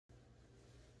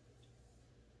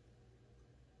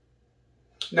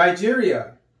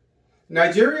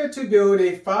Nigeria to build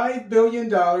a $5 billion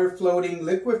floating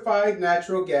liquefied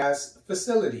natural gas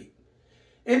facility.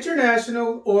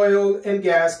 International oil and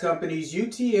gas companies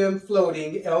UTM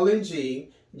Floating LNG,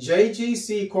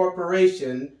 JGC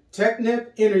Corporation,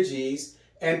 Technip Energies,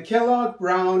 and Kellog,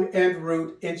 Brown and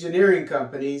Root engineering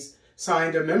companies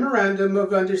signed a memorandum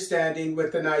of understanding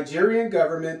with the Nigerian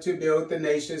government to build the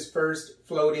nation's first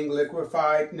floating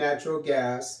liquefied natural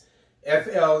gas,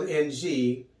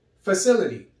 FLNG,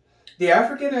 facility. The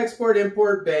African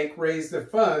Export-Import Bank raised the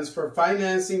funds for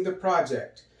financing the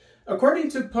project. According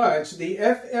to Punch, the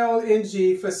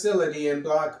FLNG facility in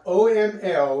Block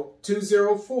OML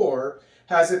 204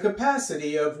 has a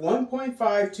capacity of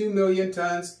 1.52 million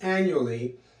tons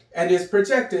annually and is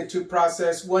projected to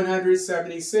process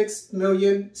 176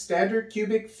 million standard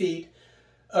cubic feet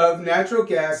of natural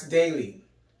gas daily.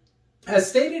 As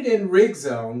stated in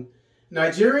Rigzone,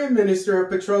 Nigerian Minister of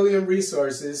Petroleum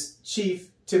Resources, Chief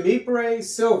Timipre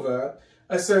Sylva,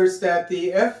 asserts that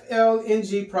the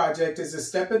FLNG project is a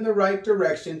step in the right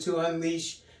direction to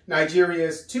unleash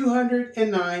Nigeria's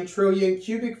 209 trillion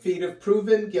cubic feet of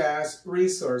proven gas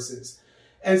resources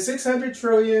and 600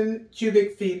 trillion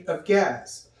cubic feet of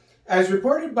gas. As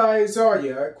reported by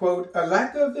Zawya, quote, a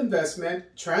lack of investment,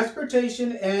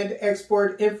 transportation and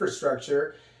export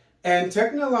infrastructure, and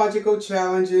technological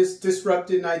challenges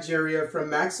disrupted Nigeria from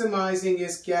maximizing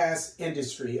its gas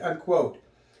industry, unquote.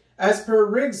 As per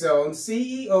Rigzone,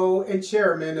 CEO and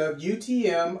chairman of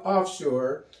UTM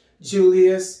Offshore,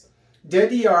 Julius,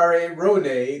 Dediare,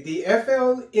 Rone, the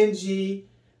FLNG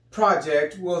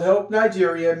project will help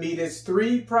Nigeria meet its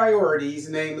three priorities,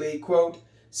 namely, quote,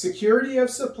 security of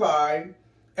supply,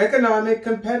 economic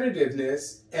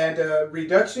competitiveness, and a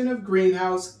reduction of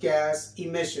greenhouse gas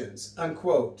emissions,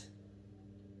 unquote.